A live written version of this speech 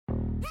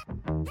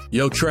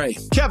Yo, Trey.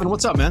 Kevin,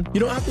 what's up, man? You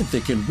know, I've been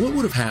thinking, what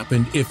would have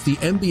happened if the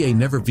NBA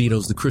never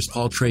vetoes the Chris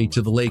Paul trade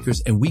to the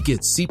Lakers and we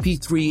get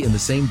CP3 in the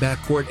same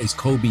backcourt as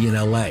Kobe in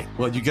LA?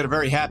 Well, you get a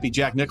very happy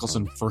Jack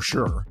Nicholson for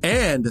sure.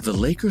 And the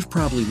Lakers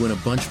probably win a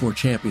bunch more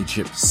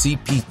championships.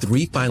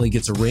 CP3 finally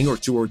gets a ring or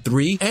two or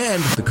three,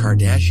 and the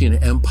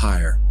Kardashian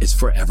empire is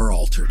forever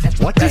altered.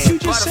 What did you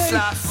just say?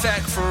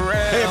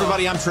 Hey,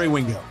 everybody, I'm Trey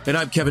Wingo. And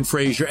I'm Kevin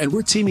Frazier, and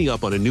we're teaming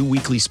up on a new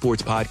weekly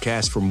sports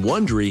podcast from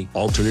Wondery,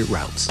 Alternate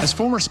Routes. As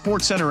former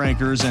Sports Center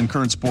anchors and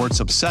current sports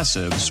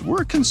obsessives,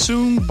 we're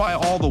consumed by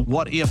all the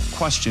what-if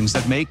questions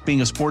that make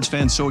being a sports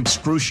fan so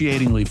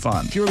excruciatingly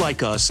fun. If you're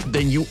like us,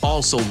 then you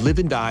also live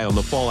and die on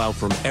the fallout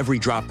from every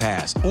drop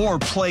pass. Or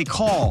play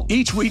call.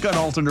 Each week on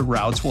Alternate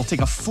Routes, we'll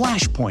take a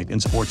flashpoint in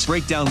sports,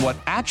 break down what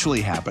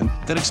actually happened,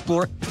 then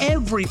explore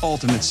every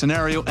alternate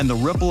scenario and the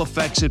ripple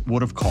effects it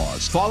would have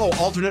caused. Follow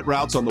Alternate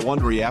Routes on the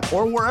Wondery app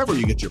or wherever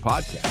you get your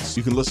podcasts.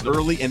 You can listen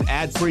early and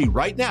ad-free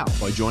right now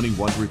by joining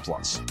Wondery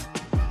Plus.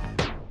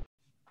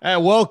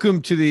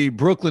 Welcome to the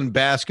Brooklyn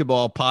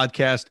Basketball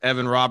Podcast.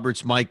 Evan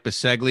Roberts, Mike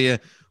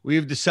Biseglia. We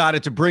have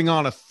decided to bring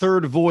on a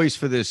third voice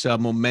for this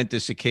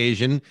momentous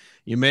occasion.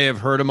 You may have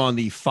heard him on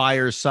the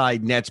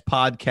Fireside Nets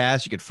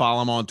podcast. You can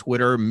follow him on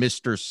Twitter,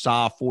 Mr.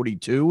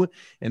 Saw42,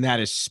 and that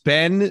is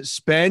Spen.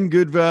 Spen,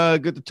 good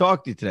to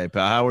talk to you today,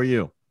 pal. How are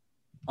you?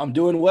 I'm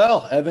doing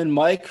well. Evan,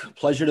 Mike,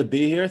 pleasure to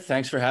be here.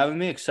 Thanks for having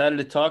me. Excited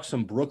to talk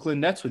some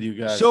Brooklyn Nets with you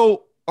guys.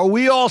 So, are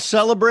we all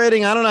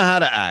celebrating? I don't know how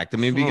to act. I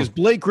mean, because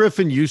Blake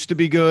Griffin used to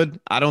be good.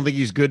 I don't think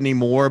he's good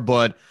anymore.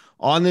 But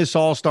on this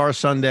All-Star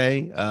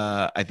Sunday,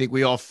 I think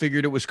we all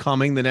figured it was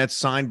coming. The Nets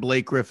signed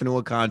Blake Griffin to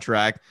a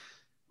contract.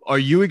 Are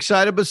you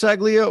excited,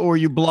 Biseglia, or are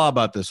you blah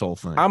about this whole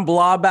thing? I'm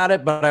blah about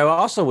it, but I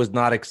also was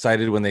not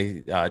excited when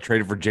they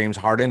traded for James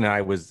Harden, and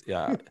I was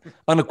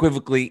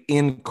unequivocally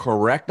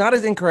incorrect. Not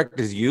as incorrect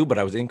as you, but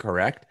I was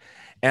incorrect.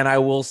 And I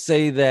will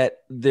say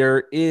that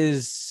there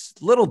is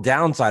little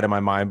downside in my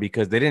mind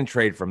because they didn't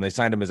trade for him. They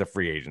signed him as a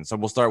free agent. So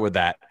we'll start with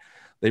that.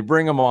 They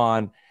bring him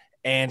on,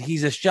 and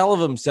he's a shell of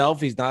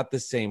himself. He's not the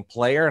same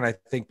player. And I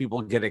think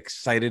people get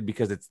excited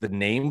because it's the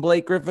name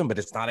Blake Griffin, but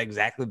it's not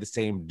exactly the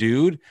same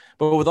dude.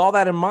 But with all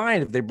that in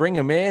mind, if they bring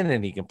him in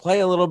and he can play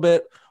a little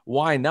bit,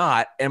 why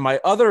not? And my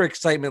other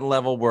excitement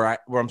level where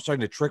I'm starting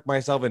to trick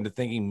myself into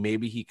thinking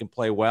maybe he can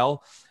play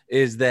well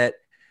is that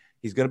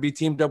he's going to be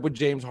teamed up with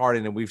James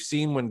Harden, and we've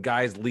seen when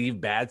guys leave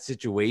bad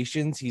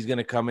situations, he's going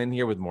to come in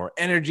here with more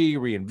energy,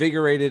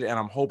 reinvigorated, and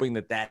I'm hoping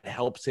that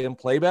helps him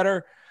play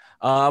better.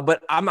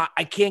 But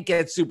I can't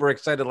get super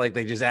excited like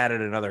they just added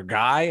another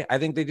guy. I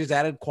think they just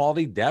added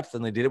quality depth,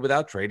 and they did it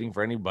without trading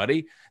for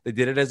anybody. They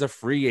did it as a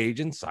free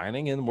agent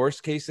signing. In the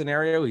worst case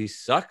scenario, he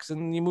sucks,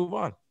 and you move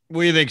on.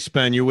 What do you think,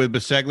 Spen? You with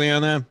Biseglia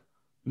on that?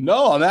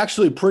 No, I'm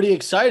actually pretty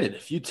excited.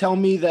 If you tell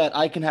me that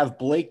I can have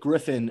Blake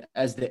Griffin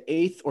as the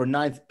 8th or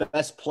 9th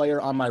best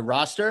player on my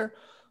roster,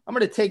 I'm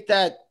going to take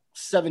that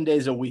 7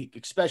 days a week,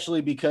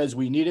 especially because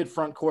we needed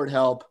front court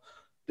help.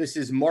 This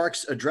is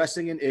Marks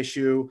addressing an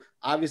issue.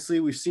 Obviously,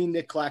 we've seen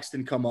Nick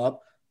Claxton come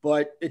up,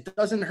 but it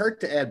doesn't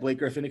hurt to add Blake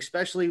Griffin,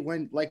 especially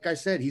when, like I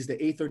said, he's the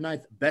 8th or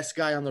 9th best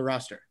guy on the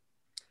roster.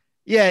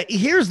 Yeah,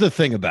 here's the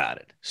thing about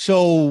it.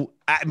 So,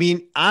 I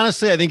mean,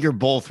 honestly, I think you're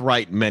both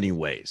right in many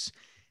ways.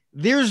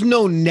 There's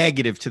no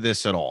negative to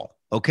this at all.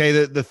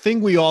 Okay. The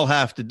thing we all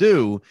have to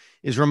do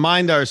is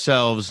remind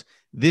ourselves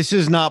this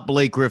is not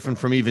Blake Griffin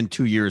from even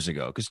 2 years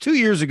ago. Because 2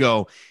 years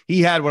ago,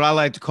 he had what I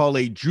like to call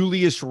a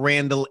Julius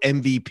Randle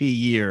MVP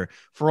year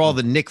for all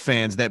the Knick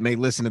fans that may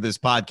listen to this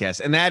podcast.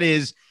 And that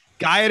is,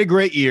 guy had a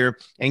great year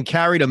and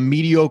carried a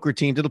mediocre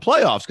team to the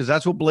playoffs, because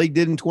that's what Blake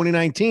did in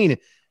 2019.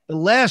 The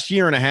last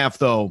year and a half,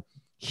 though,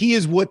 he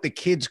is what the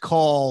kids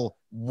call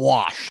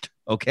washed.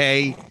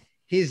 Okay.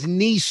 His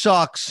knee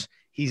sucks.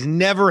 He's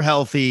never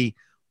healthy,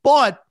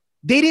 but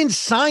they didn't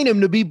sign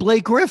him to be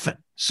Blake Griffin.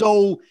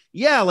 So,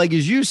 yeah, like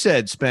as you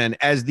said, Spen,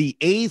 as the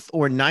 8th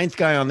or 9th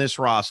guy on this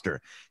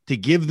roster, to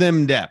give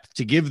them depth,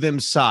 to give them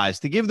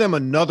size, to give them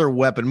another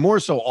weapon, more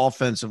so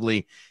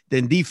offensively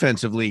than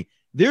defensively,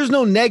 there's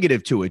no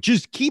negative to it.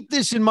 Just keep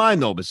this in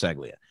mind, though,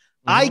 Biseglia.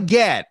 I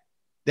get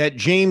that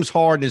James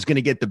Harden is going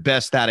to get the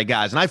best out of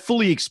guys. And I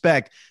fully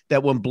expect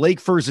that when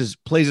Blake plays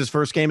his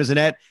first game as a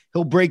Net,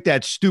 he'll break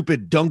that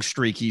stupid dunk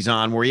streak he's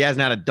on where he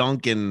hasn't had a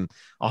dunk in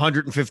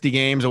 150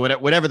 games or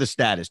whatever the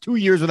stat is. 2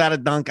 years without a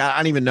dunk, I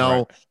don't even know.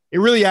 Right. It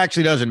really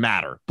actually doesn't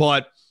matter.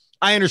 But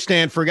I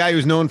understand for a guy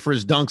who's known for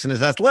his dunks and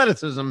his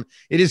athleticism,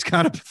 it is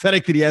kind of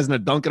pathetic that he hasn't a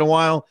dunk in a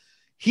while.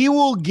 He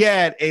will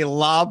get a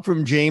lob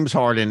from James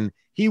Harden.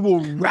 He will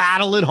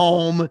rattle it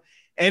home,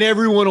 and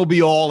everyone will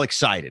be all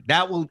excited.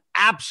 That will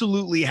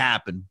absolutely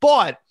happen.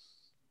 But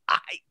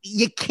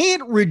you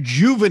can't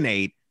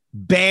rejuvenate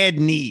bad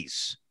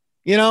knees.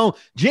 You know,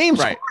 James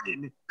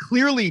Harden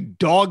clearly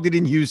dogged it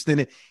in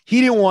Houston.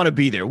 He didn't want to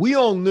be there. We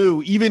all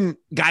knew, even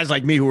guys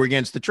like me who were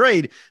against the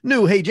trade,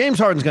 knew, hey, James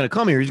Harden's going to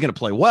come here. He's going to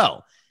play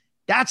well.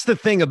 That's the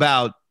thing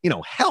about,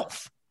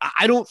 health.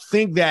 I don't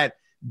think that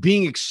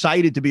being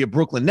excited to be a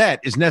Brooklyn Net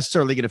is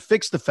necessarily going to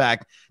fix the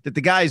fact that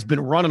the guy's been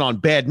running on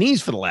bad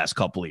knees for the last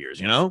couple of years,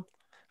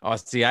 Oh,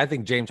 see, I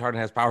think James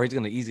Harden has power.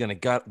 He's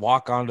gonna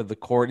walk onto the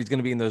court. He's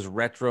gonna be in those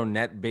retro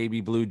net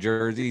baby blue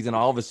jerseys, and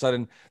all of a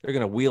sudden they're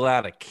gonna wheel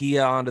out a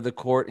Kia onto the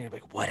court, and you're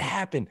like, "What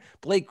happened?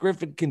 Blake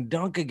Griffin can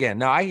dunk again."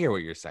 Now I hear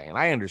what you're saying.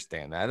 I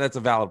understand that. That's a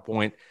valid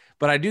point.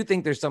 But I do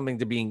think there's something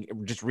to being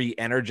just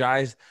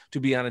re-energized to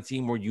be on a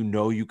team where you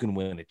know you can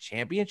win a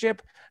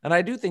championship, and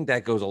I do think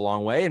that goes a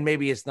long way. And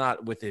maybe it's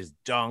not with his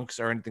dunks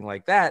or anything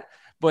like that,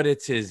 but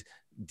it's his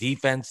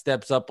defense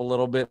steps up a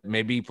little bit.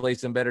 Maybe he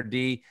plays some better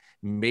D.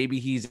 Maybe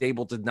he's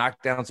able to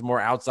knock down some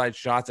more outside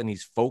shots and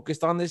he's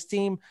focused on this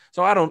team.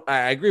 So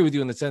I agree with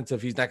you in the sense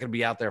of he's not going to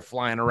be out there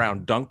flying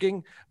around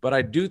dunking, but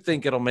I do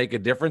think it'll make a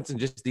difference in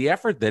just the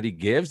effort that he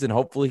gives. And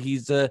hopefully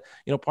he's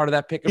part of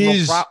that pick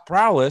and roll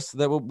prowess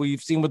that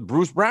we've seen with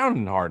Bruce Brown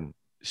and Harden.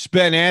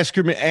 Spen,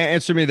 answer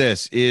me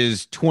this.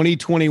 Is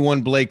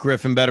 2021 Blake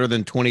Griffin better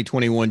than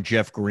 2021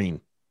 Jeff Green?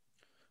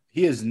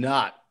 He is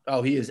not.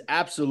 Oh, he is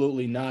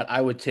absolutely not.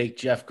 I would take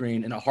Jeff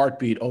Green in a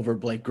heartbeat over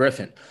Blake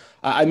Griffin.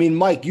 I mean,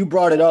 Mike, you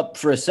brought it up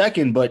for a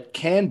second, but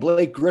can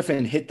Blake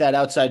Griffin hit that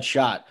outside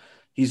shot?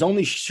 He's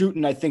only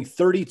shooting, I think,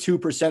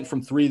 32%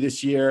 from three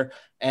this year,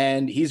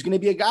 and he's going to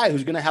be a guy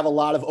who's going to have a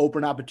lot of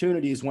open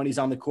opportunities when he's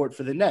on the court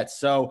for the Nets.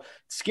 So it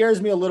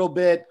scares me a little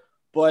bit,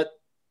 but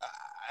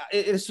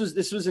this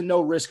was a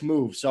no-risk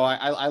move. So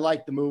I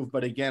like the move,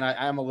 but again,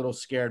 I am a little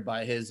scared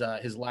by his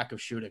lack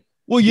of shooting.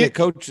 Well, yeah,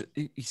 coach,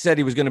 he said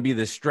he was going to be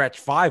the stretch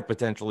five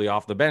potentially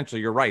off the bench. So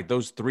you're right.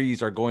 Those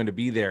threes are going to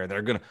be there.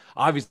 They're going to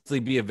obviously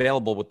be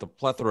available with the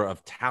plethora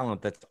of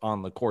talent that's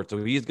on the court.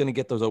 So he's going to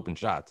get those open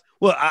shots.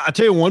 Well, I'll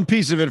tell you one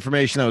piece of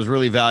information that was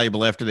really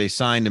valuable after they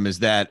signed him is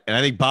that, and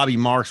I think Bobby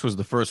Marks was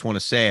the first one to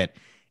say it,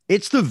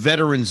 it's the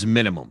veterans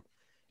minimum.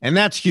 And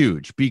that's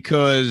huge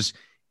because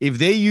if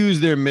they use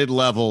their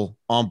mid-level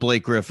on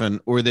Blake Griffin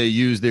or they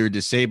use their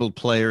disabled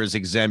players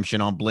exemption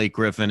on Blake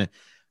Griffin,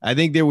 I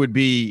think there would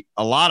be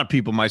a lot of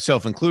people,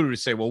 myself included, to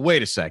say, well,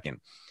 wait a second.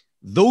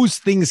 Those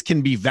things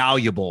can be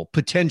valuable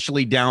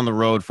potentially down the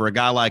road for a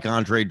guy like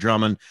Andre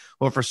Drummond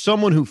or for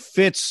someone who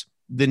fits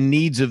the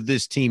needs of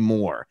this team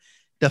more.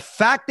 The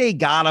fact they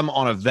got him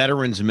on a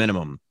veterans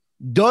minimum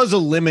does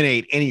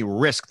eliminate any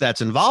risk that's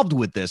involved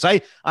with this.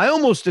 I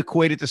almost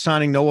equate it to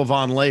signing Noah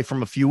Vonleh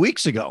from a few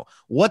weeks ago.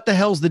 What the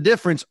hell's the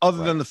difference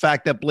other than the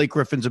fact that Blake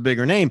Griffin's a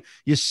bigger name?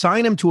 You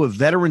sign him to a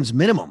veterans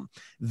minimum.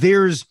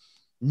 There's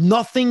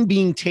nothing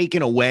being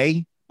taken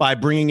away by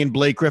bringing in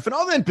Blake Griffin,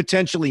 other than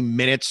potentially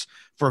minutes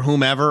for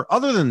whomever.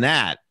 Other than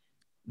that,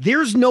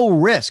 there's no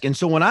risk. And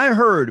so when I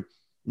heard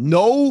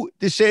no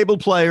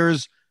disabled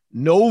players,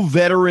 no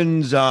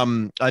veterans,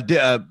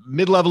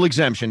 mid-level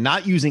exemption,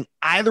 not using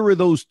either of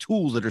those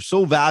tools that are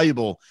so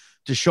valuable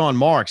to Sean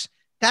Marks,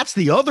 that's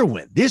the other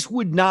win. This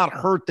would not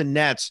hurt the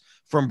Nets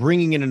from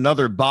bringing in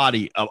another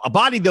body, a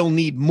body they'll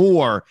need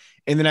more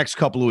in the next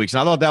couple of weeks.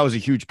 And I thought that was a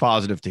huge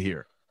positive to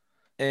hear.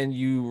 And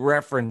you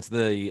reference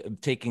the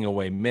taking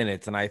away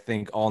minutes, and I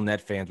think all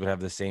Net fans would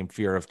have the same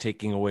fear of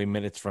taking away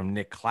minutes from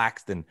Nick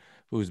Claxton,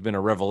 who's been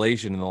a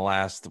revelation in the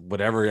last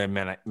whatever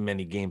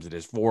many games it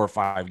is, 4 or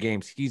 5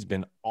 games. He's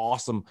been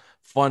awesome,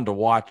 fun to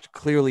watch.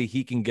 Clearly,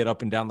 he can get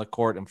up and down the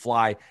court and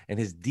fly, and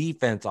his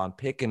defense on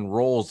pick and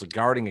rolls,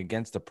 guarding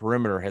against the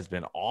perimeter, has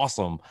been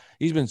awesome.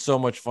 He's been so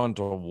much fun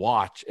to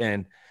watch,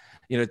 and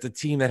it's a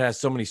team that has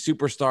so many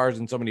superstars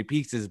and so many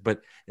pieces, but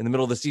in the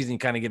middle of the season,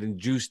 kind of getting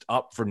juiced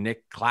up for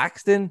Nick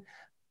Claxton.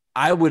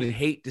 I would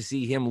hate to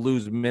see him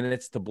lose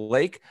minutes to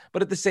Blake,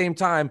 but at the same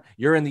time,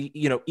 you're in the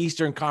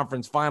Eastern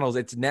Conference Finals.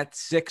 It's Nets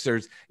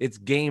Sixers. It's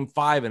Game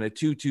 5 in a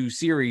 2-2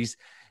 series.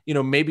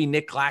 Maybe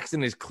Nick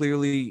Claxton is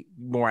clearly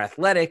more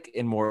athletic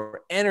and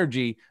more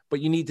energy, but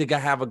you need to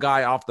have a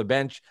guy off the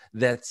bench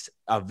that's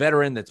a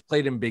veteran that's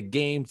played in big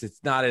games.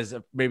 It's not as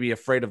maybe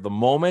afraid of the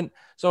moment.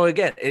 So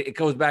again, it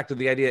goes back to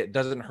the idea it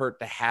doesn't hurt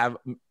to have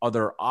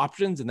other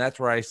options, and that's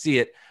where I see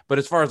it. But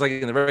as far as like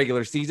in the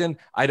regular season,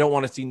 I don't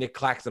want to see Nick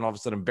Claxton all of a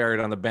sudden buried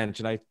on the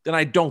bench, and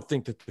I don't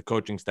think that the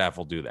coaching staff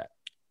will do that.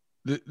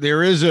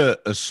 There is a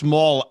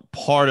small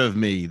part of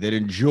me that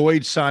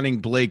enjoyed signing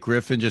Blake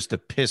Griffin just to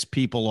piss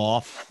people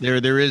off.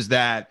 There is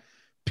that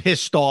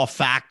pissed off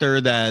factor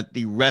that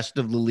the rest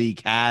of the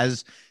league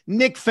has.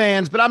 Knick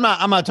fans, but I'm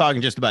not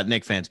talking just about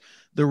Knick fans.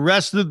 The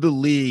rest of the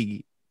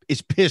league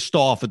is pissed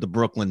off at the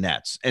Brooklyn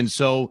Nets. And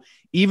so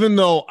even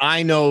though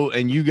I know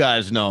and you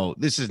guys know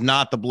this is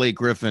not the Blake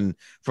Griffin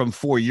from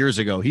 4 years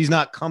ago, he's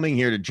not coming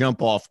here to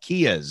jump off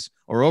Kias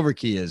or over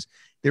Kias.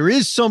 There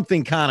is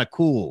something kind of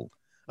cool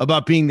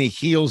about being the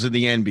heels of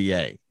the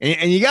NBA.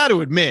 And you got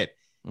to admit,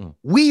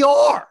 we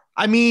are.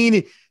 I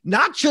mean,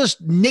 not just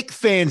Knick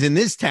fans in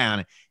this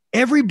town.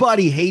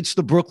 Everybody hates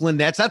the Brooklyn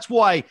Nets. That's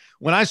why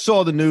when I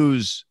saw the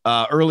news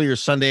earlier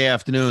Sunday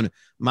afternoon,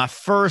 my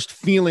first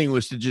feeling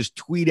was to just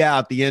tweet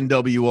out the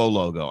NWO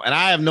logo. And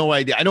I have no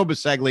idea. I know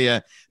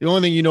Biseglia, the only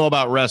thing you know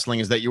about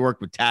wrestling is that you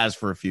worked with Taz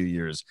for a few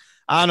years.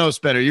 I don't know,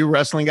 Spencer, are you a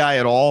wrestling guy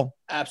at all?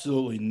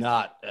 Absolutely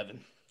not,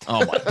 Evan.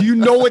 Oh my! Do you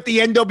know what the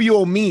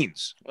NWO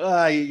means?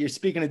 You're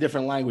speaking a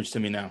different language to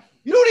me now.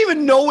 You don't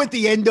even know what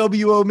the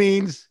NWO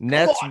means?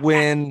 Nets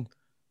win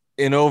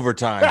in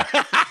overtime.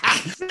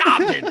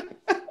 Stop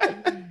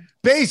it.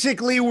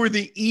 basically we're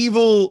the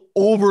evil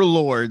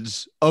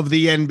overlords of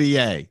the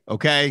NBA.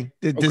 Okay.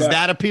 Does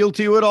that appeal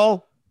to you at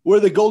all? We're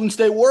the Golden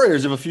State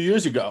Warriors of a few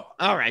years ago.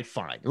 All right,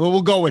 fine. Well,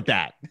 we'll go with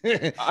that.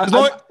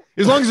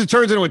 As long as it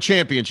turns into a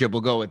championship,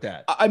 we'll go with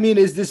that. I mean,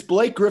 is this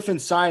Blake Griffin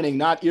signing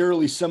not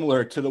eerily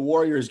similar to the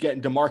Warriors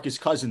getting DeMarcus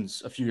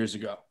Cousins a few years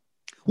ago?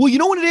 Well, you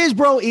know what it is,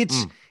 bro?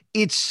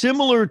 It's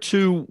similar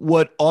to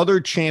what other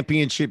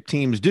championship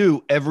teams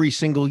do every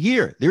single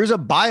year. There's a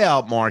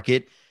buyout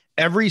market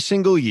every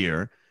single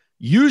year,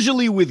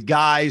 usually with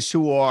guys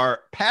who are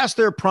past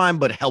their prime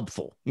but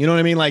helpful. You know what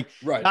I mean? Like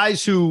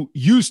guys who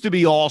used to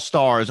be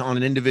all-stars on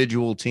an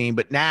individual team,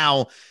 but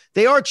now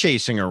they are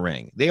chasing a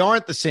ring. They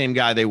aren't the same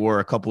guy they were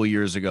a couple of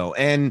years ago.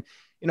 And,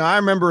 you know, I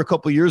remember a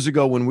couple of years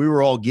ago when we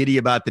were all giddy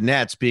about the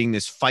Nets being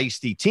this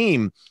feisty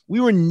team, we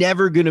were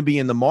never going to be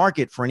in the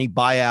market for any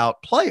buyout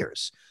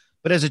players.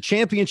 But as a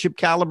championship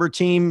caliber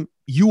team,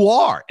 you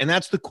are. And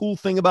that's the cool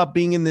thing about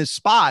being in this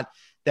spot,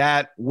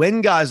 that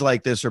when guys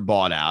like this are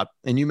bought out,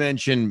 and you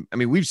mentioned, I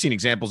mean, we've seen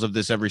examples of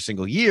this every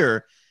single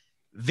year,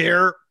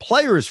 they're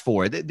players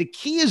for it. The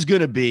key is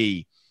going to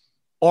be,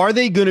 are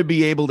they going to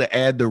be able to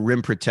add the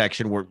rim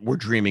protection we're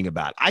dreaming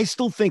about? I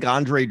still think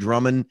Andre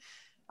Drummond,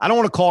 I don't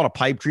want to call it a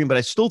pipe dream, but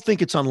I still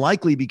think it's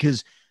unlikely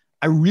because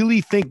I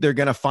really think they're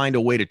going to find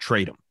a way to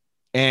trade him.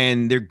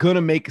 And they're going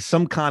to make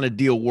some kind of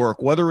deal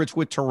work, whether it's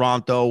with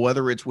Toronto,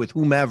 whether it's with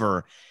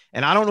whomever.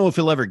 And I don't know if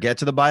he'll ever get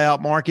to the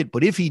buyout market,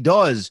 but if he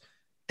does,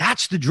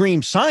 that's the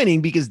dream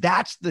signing, because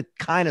that's the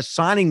kind of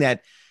signing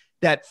that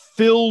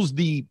fills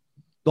the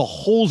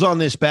holes on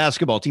this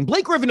basketball team.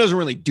 Blake Griffin doesn't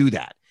really do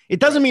that. It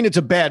doesn't mean it's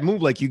a bad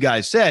move, like you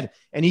guys said,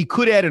 and he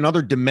could add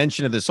another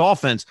dimension of this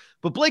offense,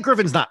 but Blake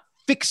Griffin's not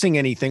fixing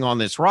anything on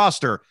this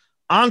roster.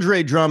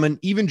 Andre Drummond,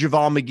 even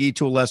JaVale McGee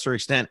to a lesser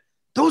extent,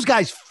 those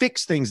guys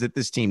fix things that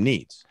this team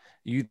needs.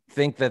 You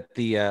think that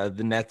the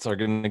Nets are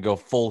going to go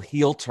full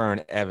heel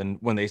turn, Evan,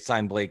 when they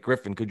sign Blake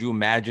Griffin? Could you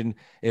imagine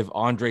if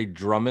Andre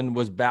Drummond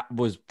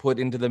was put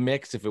into the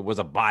mix, if it was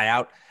a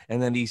buyout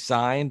and then he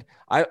signed?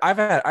 I've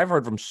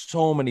heard from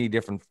so many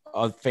different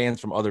fans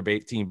from other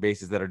team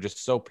bases that are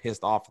just so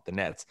pissed off at the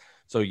Nets.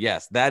 So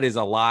yes, that is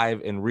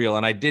alive and real.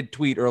 And I did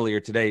tweet earlier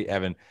today,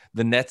 Evan,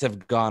 the Nets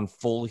have gone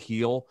full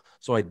heel.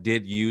 So I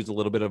did use a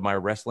little bit of my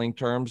wrestling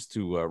terms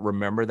to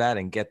remember that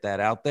and get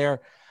that out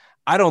there.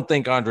 I don't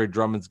think Andre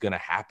Drummond's going to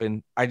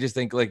happen. I just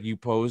think, like you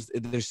posed,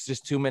 there's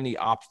just too many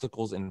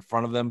obstacles in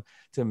front of them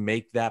to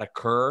make that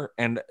occur.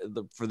 And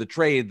for the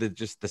trade,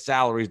 the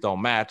salaries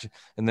don't match,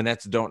 and the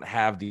Nets don't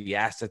have the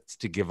assets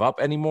to give up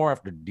anymore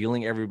after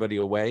dealing everybody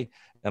away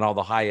and all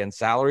the high-end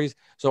salaries.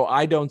 So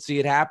I don't see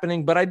it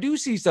happening, but I do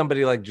see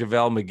somebody like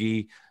JaVale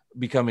McGee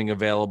becoming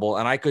available,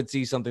 and I could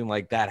see something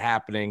like that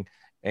happening,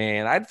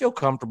 and I'd feel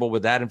comfortable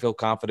with that and feel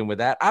confident with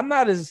that. I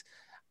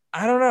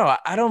don't know.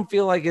 I don't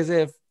feel like as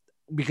if,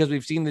 because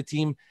we've seen the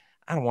team,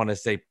 I don't want to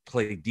say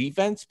play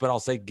defense, but I'll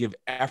say give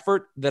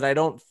effort, that I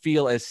don't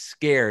feel as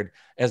scared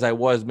as I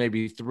was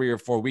maybe 3 or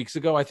 4 weeks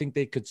ago. I think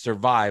they could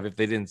survive if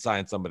they didn't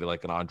sign somebody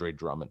like an Andre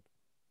Drummond.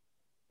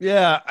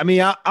 Yeah, I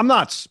mean, I'm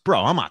not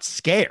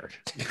scared.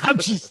 I'm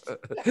just,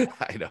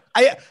 I know.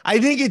 I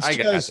think it's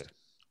just,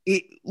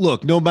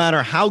 look, no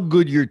matter how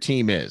good your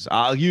team is,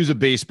 I'll use a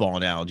baseball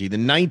analogy, the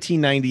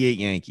 1998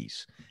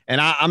 Yankees. And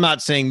I'm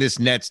not saying this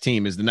Nets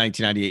team is the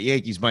 1998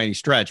 Yankees by any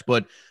stretch,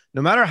 but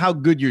no matter how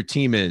good your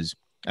team is,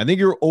 I think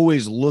you're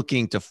always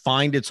looking to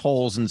find its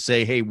holes and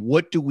say, hey,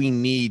 what do we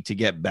need to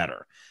get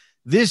better?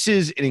 This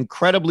is an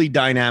incredibly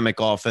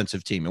dynamic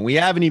offensive team, and we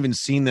haven't even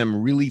seen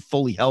them really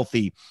fully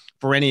healthy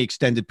for any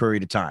extended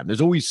period of time. There's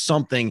always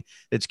something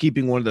that's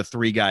keeping one of the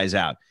three guys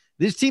out.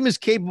 This team is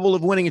capable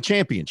of winning a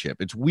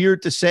championship. It's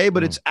weird to say,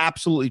 but it's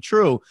absolutely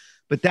true.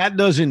 But that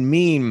doesn't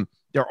mean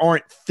there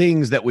aren't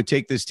things that would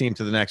take this team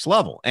to the next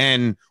level,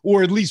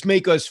 or at least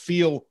make us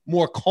feel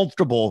more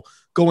comfortable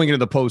going into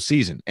the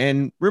postseason.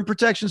 And rim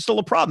protection is still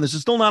a problem. This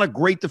is still not a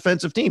great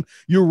defensive team.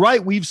 You're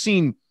right. We've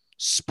seen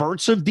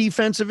spurts of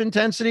defensive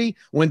intensity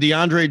when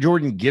DeAndre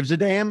Jordan gives a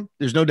damn.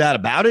 There's no doubt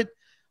about it.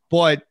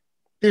 But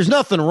there's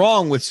nothing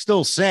wrong with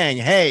still saying,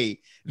 hey,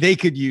 they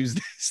could use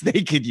this,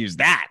 they could use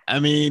that. I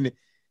mean,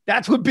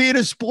 that's what being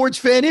a sports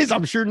fan is.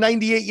 I'm sure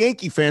 98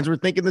 Yankee fans were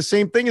thinking the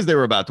same thing as they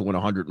were about to win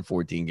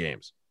 114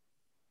 games.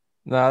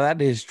 No,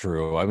 that is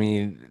true. I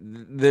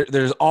mean,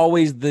 there's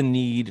always the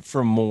need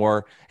for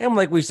more. And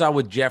like we saw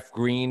with Jeff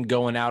Green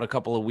going out a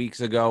couple of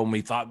weeks ago, and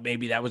we thought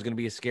maybe that was going to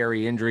be a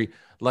scary injury.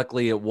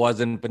 Luckily, it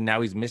wasn't, but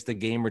now he's missed a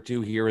game or two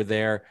here or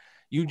there.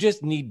 You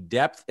just need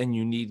depth, and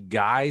you need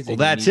guys, and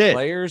that's you need it.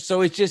 Players.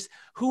 So it's just,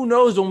 who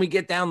knows when we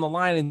get down the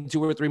line in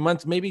 2 or 3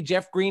 months, maybe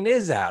Jeff Green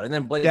is out, and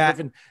then Blake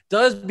Griffin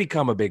does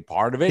become a big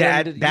part of it.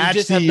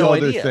 That's the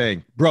other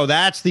thing, bro.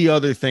 That's the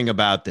other thing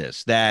about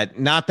this.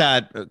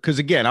 Because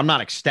again, I'm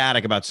not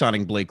ecstatic about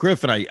signing Blake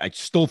Griffin. I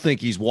still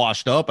think he's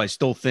washed up. I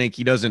still think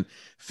he doesn't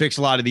fix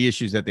a lot of the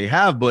issues that they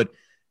have, but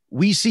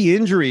we see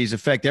injuries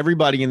affect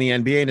everybody in the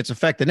NBA, and it's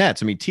affect the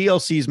Nets. I mean,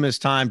 TLC's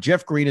missed time.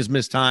 Jeff Green has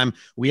missed time.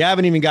 We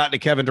haven't even gotten to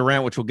Kevin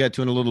Durant, which we'll get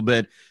to in a little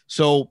bit.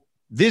 So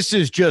this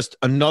is just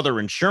another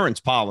insurance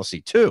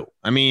policy too.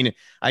 I mean,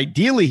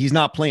 ideally he's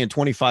not playing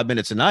 25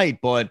 minutes a night,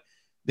 but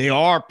they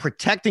are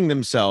protecting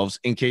themselves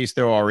in case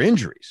there are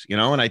injuries,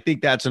 and I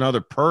think that's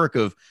another perk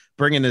of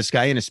bringing this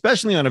guy in,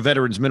 especially on a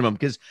veteran's minimum,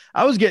 because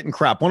I was getting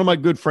crap. One of my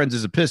good friends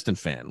is a Piston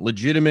fan,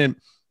 legitimate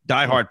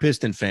diehard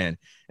Piston fan,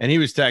 and he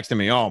was texting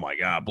me, oh my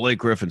God, Blake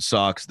Griffin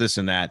sucks, this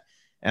and that.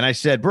 And I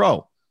said,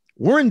 bro,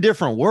 we're in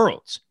different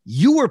worlds.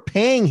 You were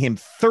paying him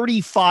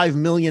 $35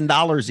 million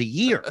a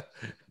year.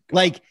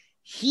 Like,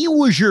 he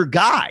was your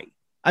guy.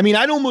 I mean,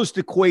 I'd almost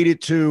equate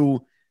it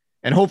to,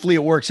 and hopefully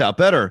it works out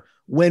better,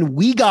 when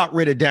we got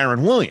rid of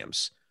Darren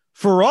Williams.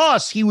 For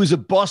us, he was a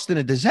bust and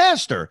a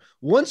disaster.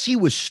 Once he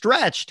was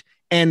stretched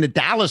and the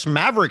Dallas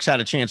Mavericks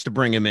had a chance to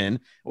bring him in,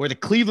 or the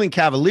Cleveland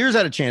Cavaliers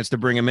had a chance to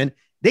bring him in,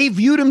 they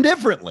viewed him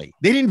differently.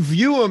 They didn't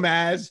view him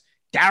as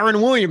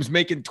Darren Williams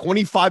making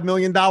 $25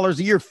 million a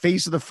year,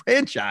 face of the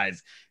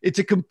franchise. It's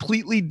a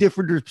completely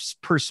different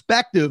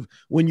perspective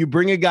when you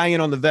bring a guy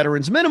in on the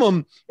veterans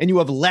minimum and you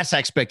have less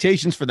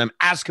expectations for them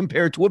as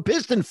compared to a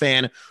Piston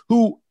fan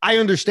who, I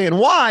understand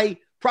why,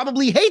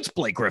 probably hates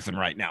Blake Griffin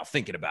right now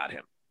thinking about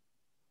him.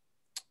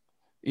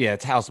 Yeah,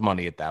 it's house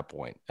money at that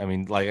point. I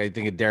mean, like, I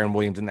think of Darren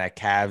Williams in that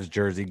Cavs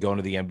jersey going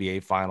to the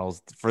NBA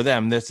Finals. For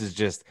them, this is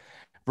just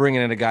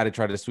bringing in a guy to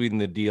try to sweeten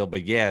the deal.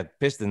 But yeah,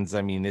 Pistons,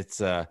 I mean,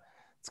 it's got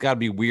to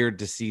be weird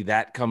to see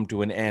that come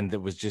to an end that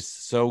was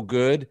just so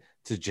good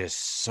to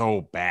just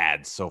so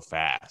bad so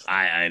fast.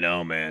 I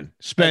know, man.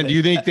 Spen, do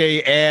you think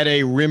they add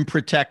a rim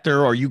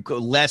protector? Or are you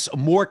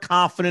more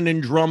confident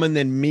in Drummond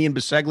than me and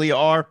Biseglia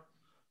are?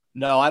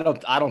 No, I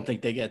don't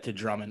think they get to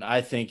Drummond. I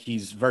think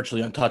he's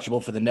virtually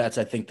untouchable for the Nets.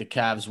 I think the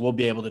Cavs will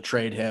be able to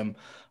trade him.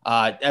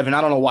 Evan,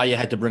 I don't know why you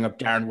had to bring up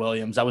Darren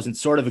Williams. I was in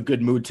sort of a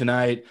good mood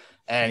tonight,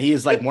 and he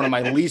is like one of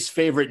my least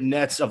favorite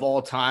Nets of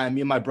all time.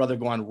 Me and my brother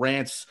go on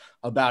rants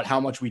about how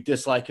much we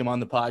dislike him on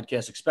the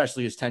podcast,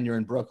 especially his tenure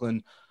in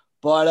Brooklyn.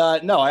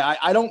 But no,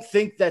 I don't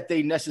think that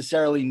they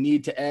necessarily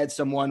need to add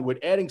someone.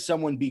 Would adding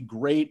someone be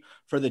great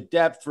for the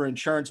depth, for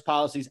insurance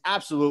policies?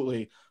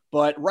 Absolutely.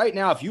 But right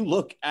now, if you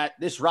look at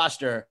this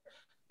roster,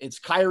 it's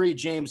Kyrie,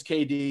 James,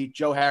 KD,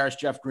 Joe Harris,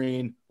 Jeff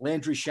Green,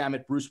 Landry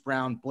Shamet, Bruce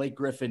Brown, Blake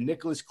Griffin,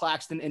 Nicholas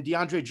Claxton, and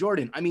DeAndre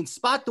Jordan. I mean,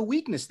 spot the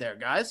weakness there,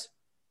 guys.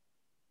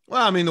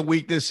 Well, I mean, the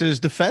weakness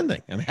is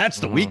defending. I mean, that's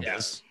the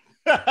weakness.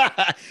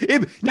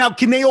 Now,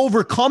 can they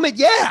overcome it?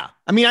 Yeah.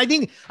 I mean,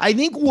 I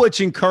think what's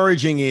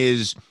encouraging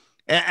is,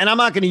 and I'm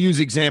not going to use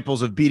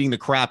examples of beating the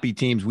crappy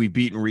teams we've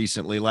beaten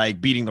recently,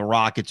 like beating the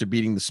Rockets or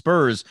beating the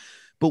Spurs,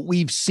 but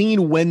we've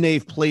seen when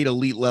they've played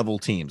elite level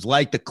teams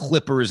like the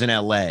Clippers in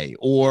LA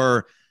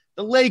or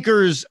the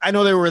Lakers. I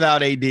know they were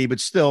without AD, but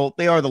still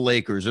they are the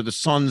Lakers, or the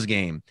Suns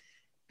game.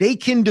 They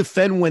can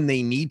defend when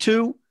they need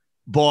to,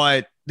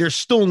 but they're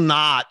still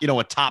not,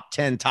 a top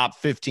 10, top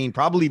 15,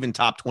 probably even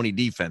top 20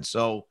 defense.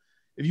 So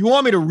if you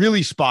want me to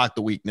really spot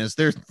the weakness,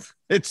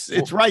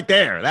 it's right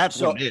there. That's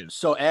what it is.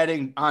 So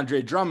adding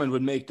Andre Drummond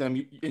would make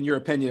them, in your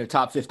opinion, a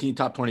top 15,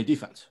 top 20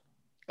 defense.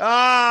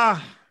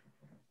 I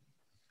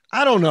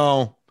don't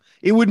know.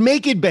 It would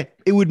make it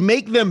would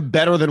make them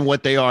better than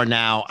what they are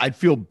now. I'd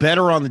feel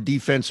better on the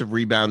defensive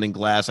rebounding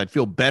glass. I'd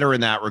feel better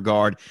in that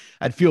regard.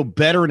 I'd feel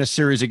better in a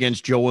series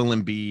against Joel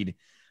Embiid.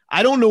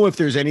 I don't know if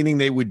there's anything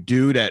they would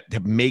do to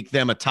make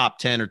them a top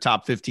 10 or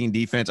top 15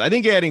 defense. I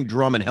think adding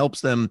Drummond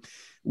helps them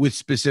with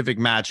specific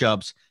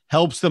matchups,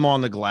 helps them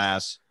on the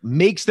glass,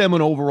 makes them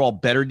an overall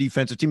better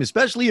defensive team,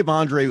 especially if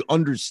Andre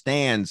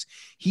understands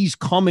he's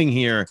coming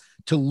here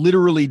to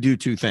literally do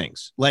two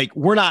things. Like,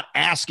 we're not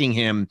asking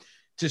him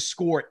to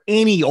score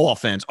any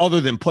offense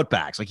other than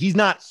putbacks. Like, he's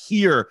not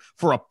here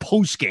for a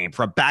post game,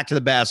 for a back to the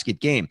basket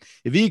game.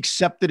 If he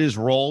accepted his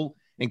role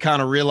and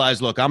kind of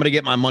realized, look, I'm going to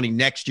get my money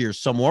next year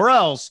somewhere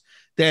else,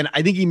 then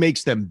I think he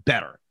makes them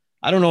better.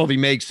 I don't know if he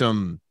makes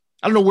them,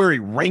 I don't know where he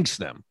ranks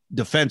them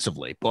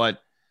defensively, but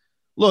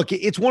look,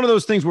 it's one of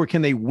those things where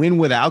can they win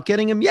without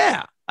getting him?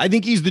 Yeah. I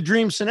think he's the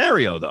dream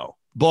scenario though,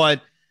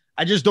 but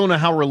I just don't know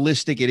how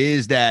realistic it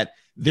is that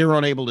they're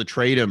unable to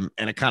trade him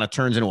and it kind of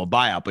turns into a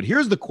buyout. But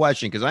here's the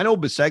question, because I know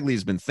Biseglia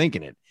has been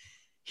thinking it.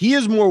 He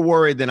is more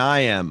worried than I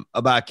am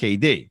about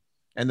KD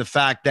and the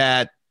fact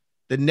that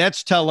the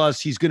Nets tell us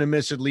he's going to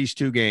miss at least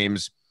 2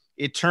 games.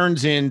 It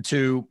turns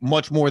into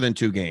much more than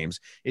 2 games.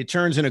 It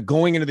turns into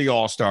going into the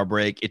All-Star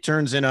break. It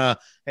turns into,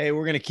 hey,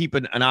 we're going to keep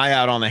an eye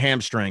out on the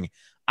hamstring.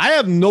 I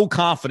have no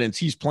confidence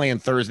he's playing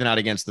Thursday night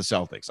against the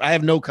Celtics. I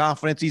have no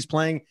confidence he's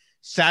playing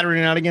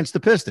Saturday night against the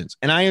Pistons.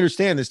 And I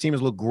understand this team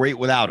has looked great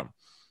without him,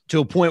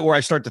 to a point where I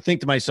start to think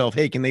to myself,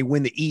 hey, can they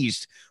win the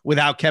East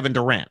without Kevin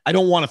Durant? I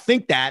don't want to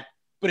think that,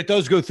 but it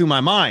does go through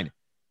my mind.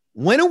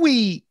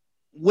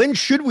 When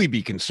should we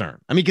be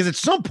concerned? I mean, because at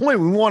some point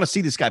we want to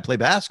see this guy play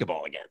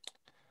basketball again.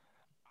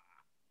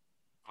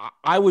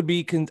 I would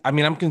be,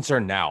 I'm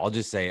concerned now. I'll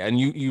just say, and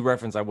you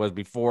referenced I was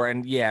before.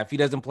 And yeah, if he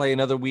doesn't play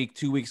another week,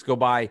 2 weeks go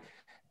by,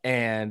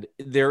 and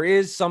there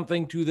is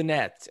something to the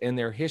Nets and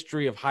their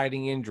history of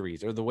hiding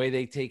injuries, or the way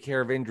they take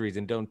care of injuries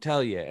and don't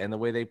tell you, and the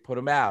way they put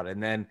them out.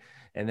 And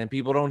then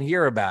people don't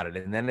hear about it.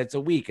 And then it's a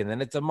week, and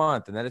then it's a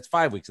month, and then it's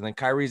 5 weeks, and then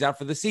Kyrie's out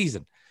for the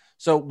season.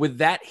 So with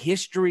that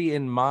history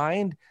in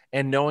mind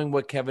and knowing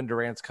what Kevin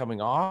Durant's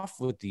coming off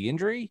with the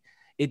injury,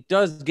 it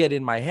does get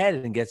in my head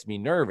and gets me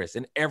nervous.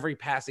 And every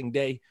passing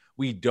day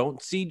we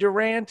don't see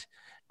Durant,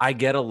 I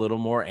get a little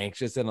more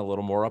anxious and a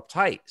little more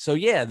uptight. So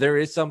yeah, there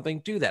is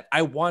something to that.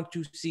 I want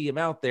to see him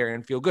out there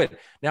and feel good.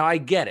 Now I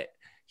get it.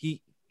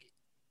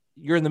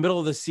 You're in the middle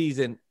of the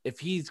season. If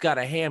he's got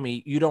a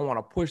hammy, you don't want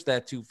to push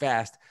that too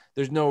fast.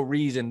 There's no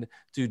reason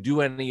to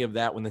do any of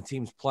that when the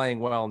team's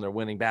playing well and they're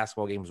winning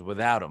basketball games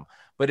without him.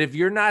 But if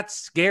you're not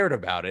scared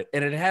about it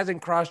and it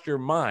hasn't crossed your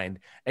mind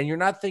and you're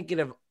not thinking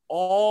of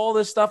all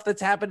the stuff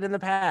that's happened in the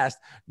past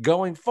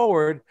going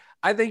forward,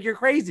 I think you're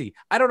crazy.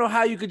 I don't know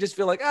how you could just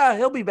feel like,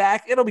 he'll be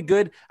back. It'll be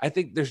good. I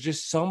think there's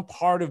just some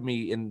part of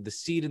me in the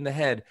seat in the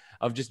head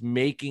of just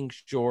making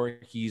sure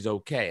he's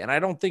okay. And I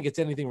don't think it's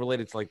anything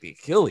related to like the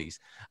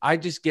Achilles. I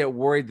just get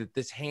worried that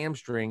this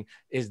hamstring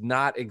is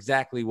not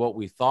exactly what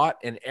we thought.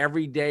 And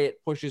every day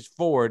it pushes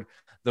forward,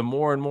 the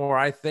more and more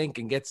I think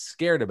and get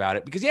scared about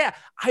it. Because, yeah,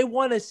 I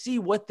want to see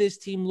what this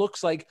team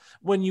looks like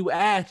when you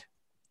add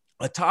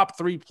a top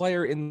 3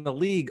 player in the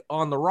league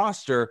on the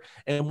roster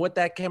and what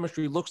that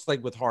chemistry looks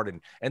like with Harden.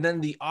 And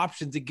then the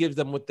options it gives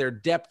them with their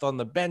depth on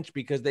the bench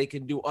because they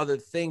can do other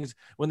things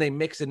when they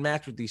mix and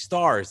match with these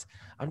stars.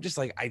 I'm just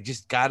like, I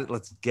just got it.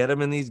 Let's get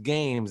them in these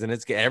games. And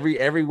it's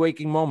every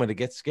waking moment. It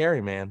gets scary,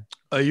 man.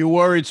 Are you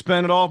worried,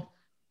 Spen, at all?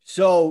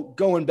 So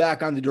going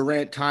back on the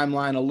Durant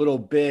timeline a little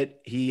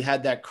bit, he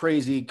had that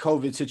crazy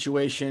COVID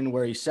situation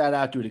where he sat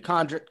out due to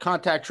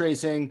contact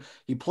tracing.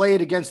 He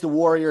played against the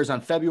Warriors on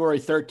February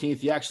 13th.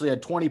 He actually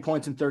had 20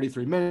 points in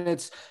 33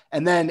 minutes.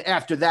 And then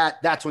after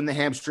that, that's when the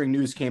hamstring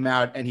news came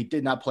out and he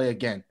did not play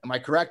again. Am I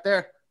correct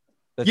there?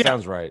 That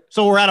sounds right.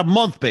 So we're at a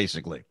month,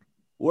 basically.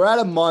 We're at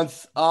a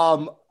month.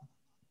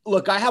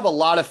 Look, I have a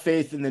lot of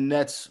faith in the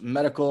Nets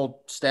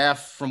medical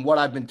staff. From what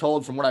I've been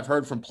told, from what I've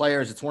heard from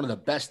players, it's one of the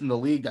best in the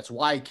league. That's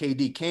why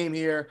KD came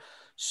here.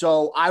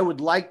 So I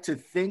would like to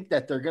think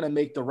that they're going to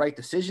make the right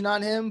decision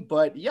on him.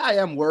 But yeah, I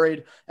am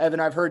worried. Evan,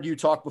 I've heard you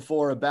talk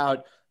before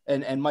about,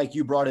 and Mike,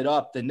 you brought it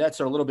up, the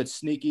Nets are a little bit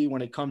sneaky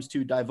when it comes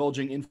to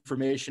divulging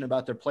information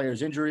about their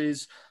players'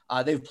 injuries.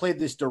 They've played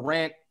this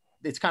Durant.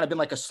 It's kind of been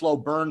like a slow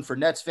burn for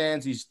Nets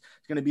fans. He's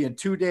going to be in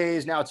 2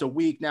 days. Now it's a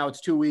week. Now it's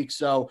 2 weeks.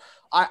 So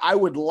I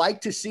would like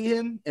to see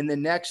him in the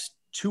next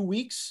 2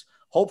 weeks.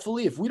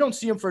 Hopefully, if we don't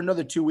see him for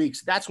another 2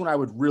 weeks, that's when I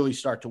would really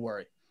start to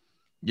worry.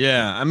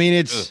 Yeah. I mean,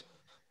 it's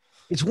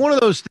one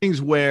of those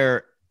things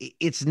where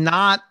it's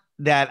not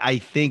that I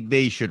think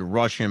they should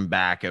rush him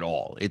back at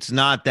all. It's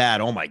not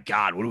that, oh my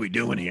God, what are we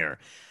doing here?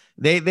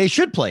 They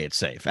should play it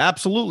safe.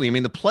 Absolutely. I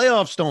mean, the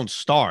playoffs don't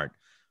start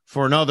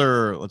for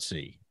another, let's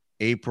see,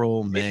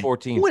 April, May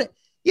 14th.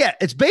 Yeah,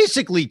 it's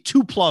basically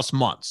 2+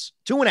 months,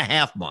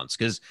 2.5 months,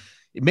 because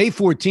May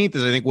 14th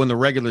is, I think, when the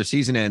regular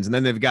season ends, and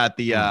then they've got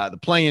the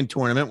play-in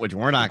tournament, which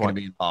we're not going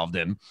to be involved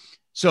in.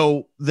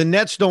 So the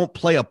Nets don't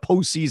play a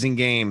postseason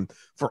game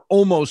for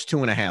almost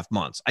 2.5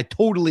 months. I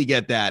totally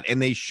get that,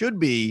 and they should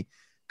be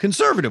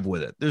conservative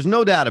with it. There's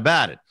no doubt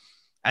about it.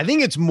 I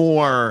think it's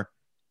more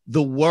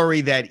the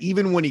worry that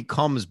even when he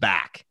comes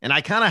back, and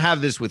I kind of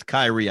have this with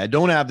Kyrie, I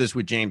don't have this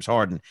with James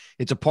Harden.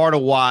 It's a part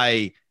of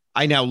why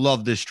I now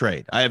love this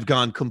trade. I have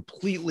gone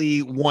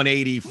completely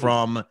 180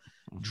 from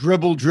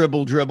dribble,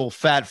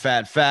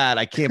 fat.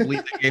 I can't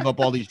believe they gave up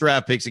all these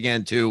draft picks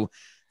again to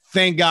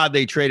thank God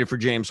they traded for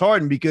James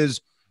Harden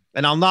because,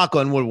 and I'll knock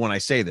on wood when I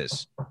say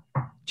this,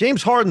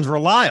 James Harden's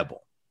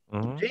reliable.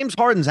 Mm-hmm. James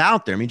Harden's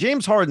out there. I mean,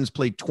 James Harden's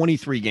played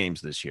 23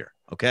 games this year,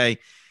 okay?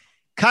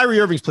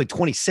 Kyrie Irving's played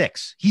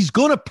 26. He's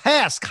going to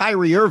pass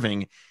Kyrie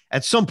Irving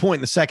at some point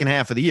in the second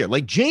half of the year.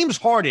 Like, James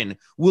Harden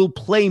will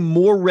play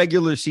more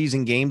regular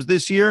season games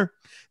this year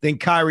than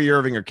Kyrie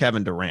Irving or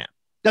Kevin Durant.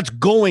 That's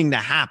going to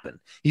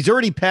happen. He's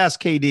already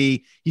passed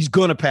KD. He's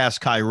going to pass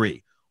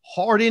Kyrie.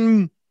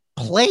 Harden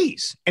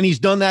plays, and he's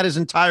done that his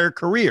entire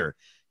career.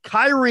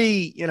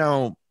 Kyrie, I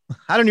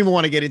don't even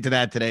want to get into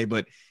that today,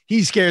 but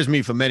he scares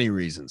me for many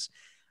reasons.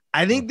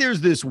 I think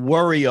there's this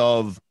worry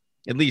of,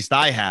 at least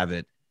I have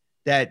it,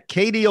 that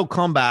KD will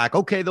come back.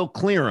 Okay, they'll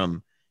clear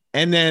him.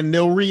 And then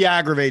they'll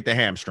re-aggravate the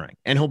hamstring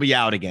and he'll be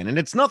out again. And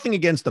it's nothing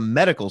against the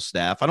medical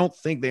staff. I don't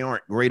think they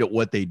aren't great at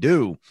what they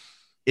do.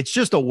 It's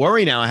just a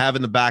worry now I have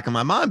in the back of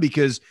my mind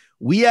because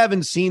we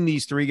haven't seen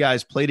these 3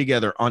 guys play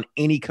together on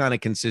any kind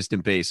of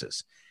consistent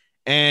basis.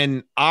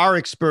 And our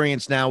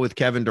experience now with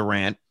Kevin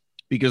Durant,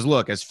 because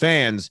look, as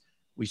fans,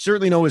 we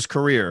certainly know his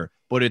career,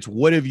 but it's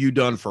what have you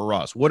done for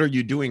us? What are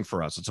you doing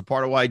for us? It's a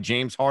part of why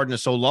James Harden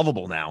is so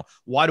lovable now.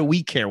 Why do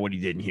we care what he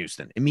did in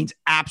Houston? It means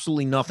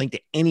absolutely nothing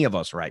to any of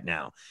us right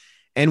now.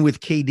 And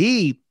with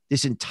KD,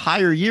 this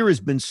entire year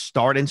has been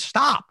start and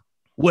stop,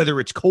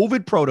 whether it's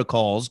COVID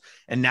protocols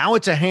and now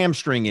it's a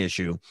hamstring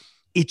issue.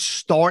 It's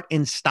start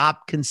and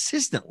stop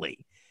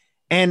consistently.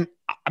 And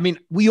I mean,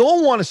 we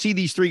all want to see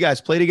these 3 guys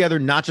play together,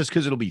 not just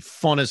because it'll be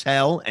fun as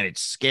hell and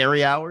it's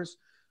scary hours,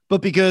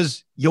 but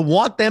because you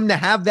want them to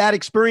have that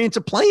experience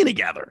of playing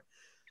together.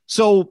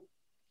 So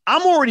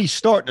I'm already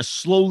starting to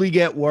slowly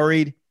get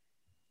worried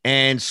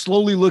and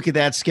slowly look at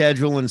that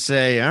schedule and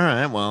say, all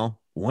right,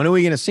 well, When are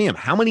we going to see him?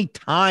 How many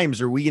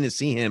times are we going to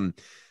see him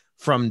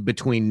from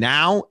between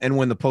now and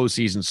when the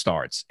postseason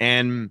starts?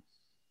 And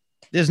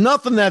there's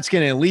nothing that's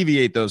going to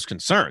alleviate those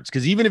concerns,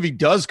 because even if he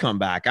does come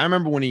back, I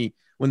remember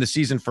when the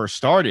season first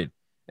started,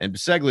 and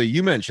Biseglia,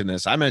 you mentioned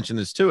this, I mentioned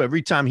this too.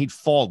 Every time he'd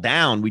fall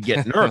down, we'd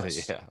get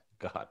nervous. Yeah,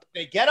 God.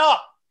 Hey, get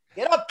up,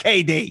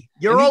 KD.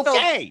 You're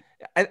okay.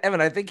 Evan,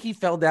 I think he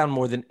fell down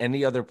more than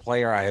any other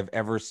player I have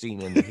ever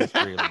seen in the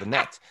history of the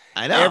Nets.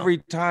 I know. Every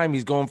time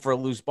he's going for a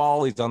loose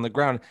ball, he's on the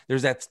ground.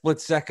 There's that split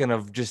second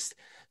of just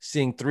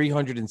seeing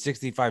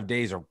 365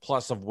 days or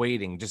plus of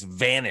waiting just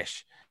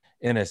vanish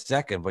in a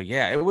second. But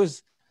yeah,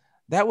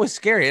 that was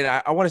scary.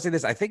 And I want to say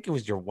this. I think it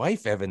was your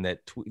wife, Evan,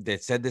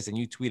 that said this, and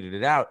you tweeted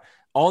it out.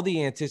 All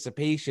the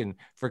anticipation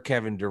for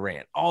Kevin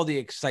Durant, all the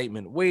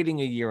excitement,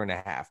 waiting a year and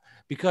a half.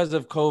 Because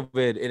of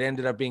COVID, it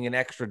ended up being an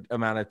extra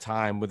amount of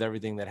time with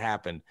everything that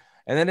happened.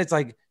 And then it's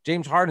like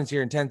James Harden's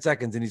here in 10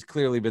 seconds, and he's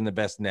clearly been the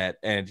best net,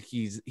 and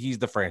he's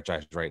the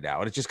franchise right now.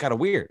 And it's just kind of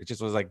weird. It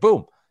just was like,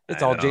 boom,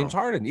 it's all James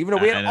Harden. Even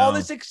though we had all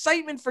this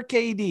excitement for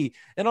KD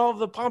and all of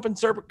the pomp and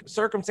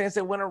circumstance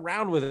that went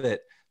around with it.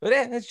 But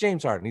it's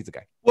James Harden. He's the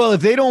guy. Well, if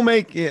they don't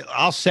make it,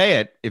 I'll say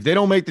it. If they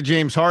don't make the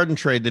James Harden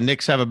trade, the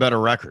Knicks have a better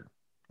record.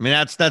 I mean,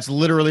 that's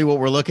literally what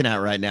we're looking at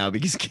right now,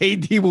 because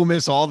KD will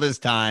miss all this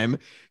time.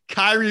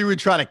 Kyrie would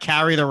try to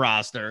carry the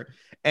roster,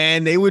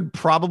 and they would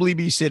probably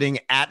be sitting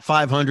at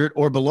 500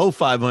 or below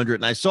 500.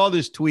 And I saw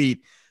this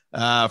tweet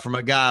from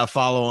a guy I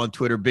follow on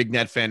Twitter, Big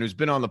Net fan, who's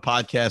been on the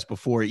podcast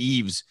before,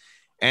 Eves,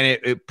 and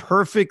it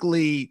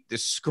perfectly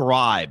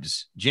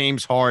describes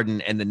James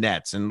Harden and the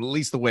Nets, and at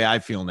least the way I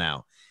feel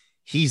now.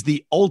 He's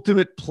the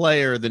ultimate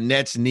player the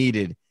Nets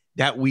needed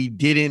that we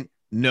didn't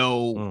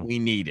know we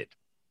needed.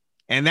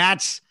 And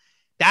that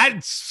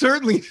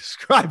certainly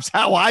describes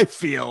how I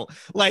feel.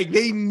 Like,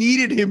 they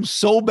needed him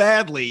so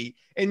badly.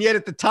 And yet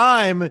at the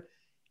time,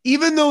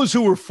 even those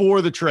who were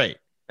for the trade,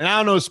 and I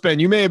don't know, Spen,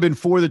 you may have been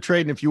for the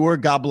trade, and if you were,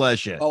 God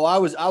bless you. Oh, I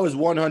was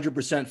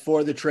 100%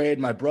 for the trade.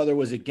 My brother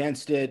was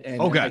against it,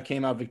 and I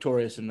came out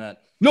victorious in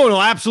that. No,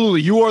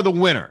 absolutely. You are the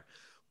winner.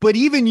 But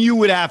even you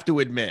would have to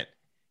admit,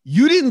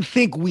 you didn't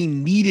think we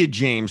needed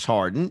James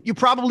Harden. You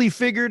probably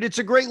figured it's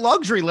a great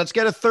luxury. Let's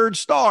get a third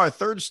star.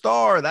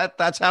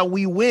 That's how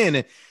we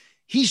win.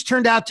 He's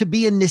turned out to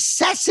be a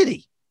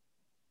necessity.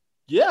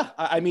 Yeah.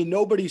 I mean,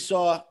 nobody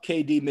saw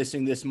KD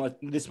missing this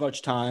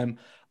much time.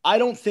 I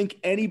don't think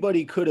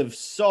anybody could have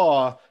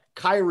saw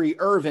Kyrie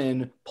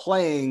Irving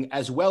playing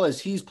as well as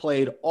he's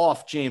played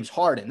off James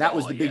Harden. That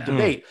was the big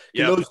debate.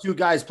 Can those two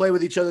guys play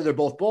with each other? They're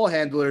both ball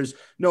handlers.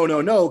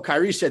 No.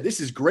 Kyrie said, this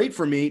is great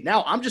for me.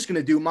 Now I'm just going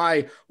to do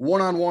my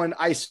one-on-one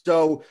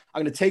ISO.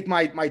 I'm going to take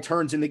my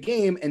turns in the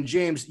game. And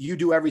James, you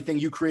do everything,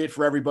 you create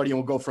for everybody, and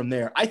we'll go from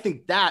there. I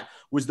think that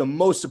was the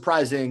most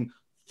surprising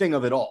thing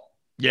of it all.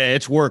 Yeah,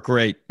 it's worked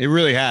great. It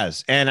really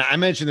has. And I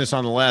mentioned this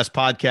on the last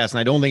podcast, and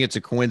I don't think it's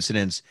a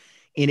coincidence.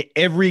 In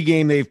every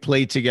game they've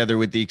played together,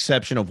 with the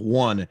exception of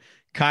one,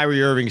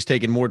 Kyrie Irving's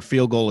taken more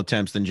field goal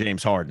attempts than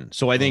James Harden.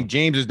 So I think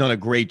James has done a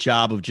great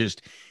job of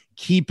just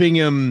keeping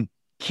him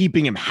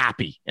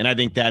happy. And I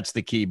think that's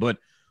the key. But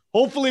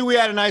hopefully we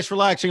had a nice,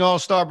 relaxing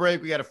All-Star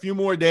break. We got a few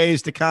more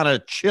days to kind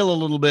of chill a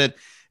little bit.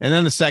 And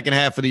then the second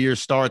half of the year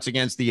starts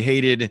against the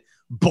hated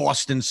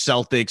Boston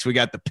Celtics. We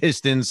got the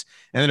Pistons,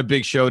 and then a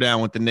big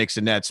showdown with the Knicks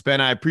and Nets. Ben,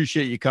 I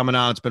appreciate you coming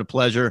on. It's been a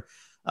pleasure.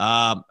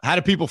 How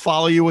do people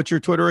follow you? What's your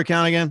Twitter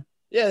account again?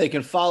 Yeah, they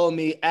can follow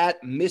me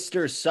at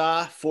Mr.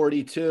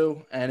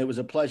 Sa42, and it was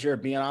a pleasure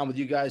being on with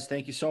you guys.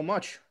 Thank you so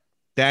much.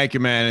 Thank you,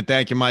 man, and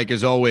thank you, Mike,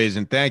 as always,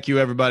 and thank you,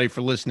 everybody,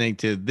 for listening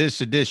to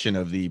this edition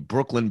of the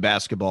Brooklyn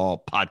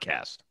Basketball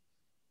Podcast.